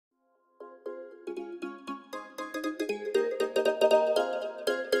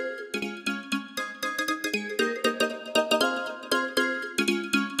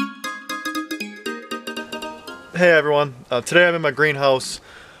Hey everyone, today I'm in my greenhouse.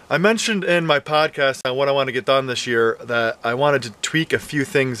 I mentioned in my podcast on what I want to get done this year that I wanted to tweak a few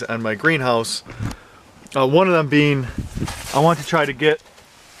things on my greenhouse. One of them being I want to try to get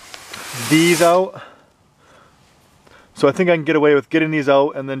these out. So I think I can get away with getting these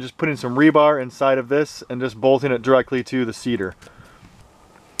out and then just putting some rebar inside of this and just bolting it directly to the cedar.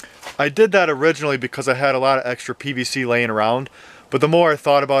 I did that originally because I had a lot of extra PVC laying around, but the more I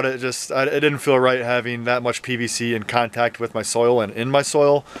thought about it, it didn't feel right having that much PVC in contact with my soil and in my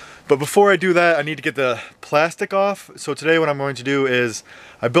soil. But before I do that, I need to get the plastic off. So today what I'm going to do is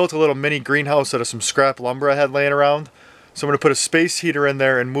I built a little mini greenhouse out of some scrap lumber I had laying around. So I'm going to put a space heater in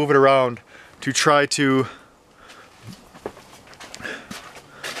there and move it around to try to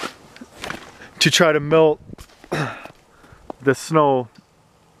melt the snow.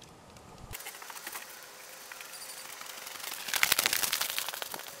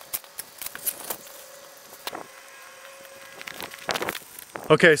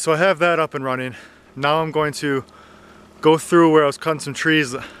 Okay, so I have that up and running. Now I'm going to go through where I was cutting some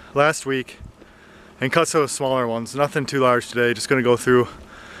trees last week and cut some of the smaller ones. Nothing too large today, just gonna go through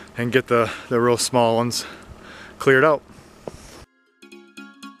and get the real small ones cleared out.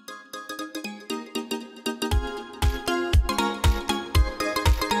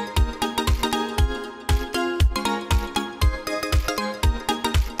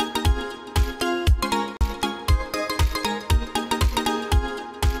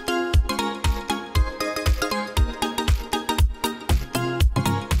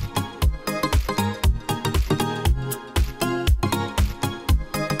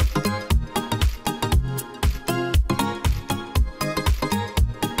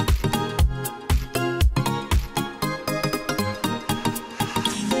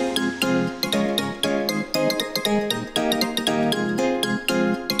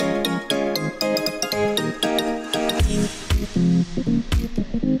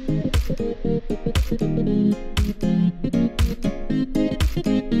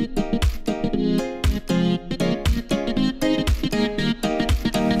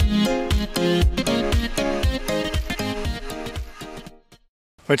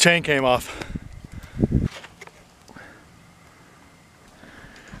 My chain came off.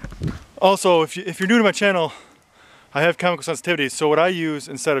 Also, if you're new to my channel, I have chemical sensitivity, so what I use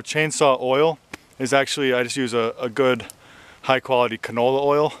instead of chainsaw oil is actually I just use a good high quality canola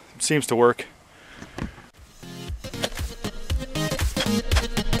oil. It seems to work.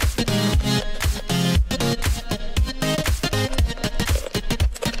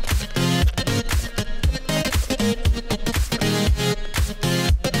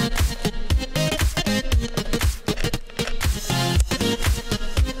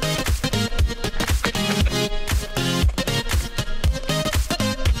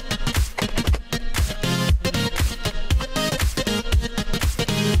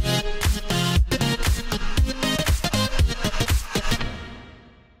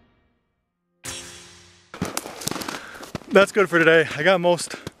 That's good for today. I got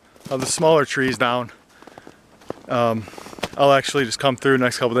most of the smaller trees down. I'll actually just come through the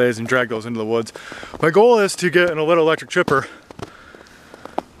next couple days and drag those into the woods. My goal is to get a little electric chipper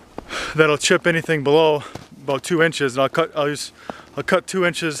that'll chip anything below about 2 inches, and I'll cut 2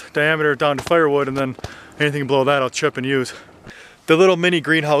 inches diameter down to firewood, and then anything below that I'll chip and use. The little mini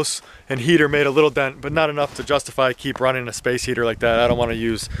greenhouse and heater made a little dent, but not enough to justify keep running a space heater like that. I don't want to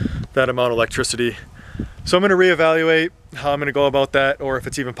use that amount of electricity. So I'm going to reevaluate how I'm going to go about that, or if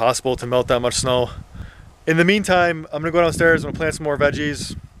it's even possible to melt that much snow. In the meantime, I'm going to go downstairs and plant some more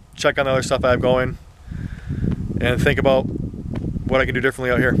veggies, check on the other stuff I have going, and think about what I can do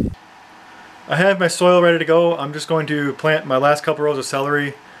differently out here. I have my soil ready to go. I'm just going to plant my last couple rows of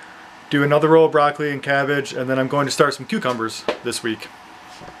celery, do another row of broccoli and cabbage, and then I'm going to start some cucumbers this week.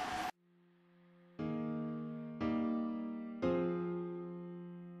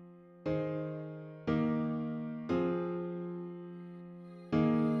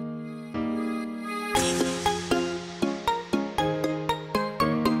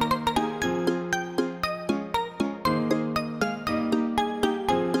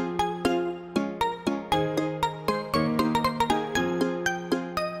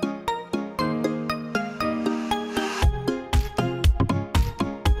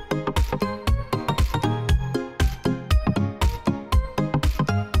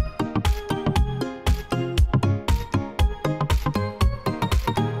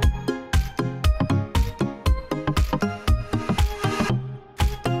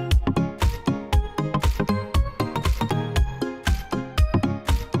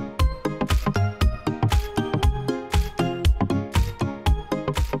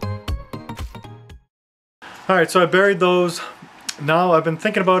 Alright, so I buried those. Now I've been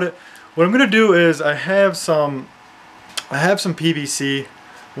thinking about it. What I'm gonna do is I have some PVC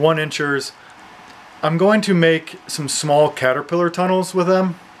 1-inchers. I'm going to make some small caterpillar tunnels with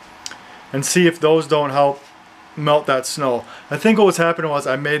them and see if those don't help melt that snow. I think what was happening was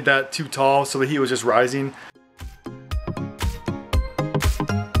I made that too tall, so the heat was just rising.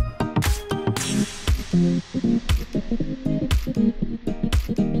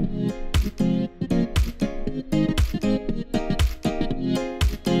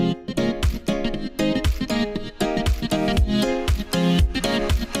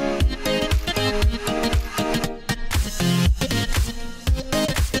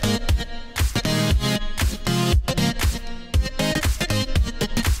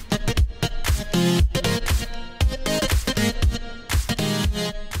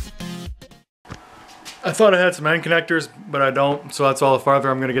 I thought I had some end connectors, but I don't, so that's all the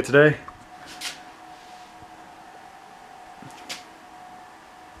farther I'm going to get today.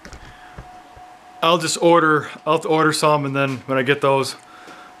 I'll have to order some, and then when I get those,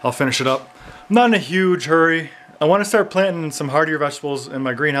 I'll finish it up. I'm not in a huge hurry. I want to start planting some hardier vegetables in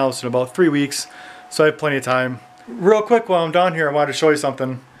my greenhouse in about 3 weeks, so I have plenty of time. Real quick while I'm down here, I wanted to show you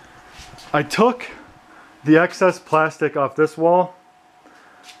something. I took the excess plastic off this wall,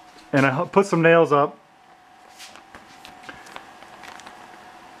 and I put some nails up,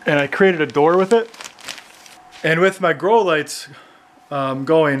 and I created a door with it. And with my grow lights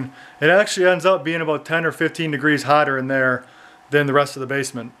going, it actually ends up being about 10 or 15 degrees hotter in there than the rest of the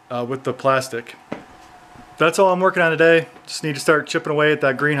basement with the plastic. That's all I'm working on today. Just need to start chipping away at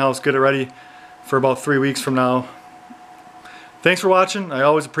that greenhouse, get it ready for about 3 weeks from now. Thanks for watching. I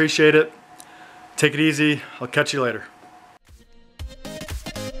always appreciate it. Take it easy. I'll catch you later.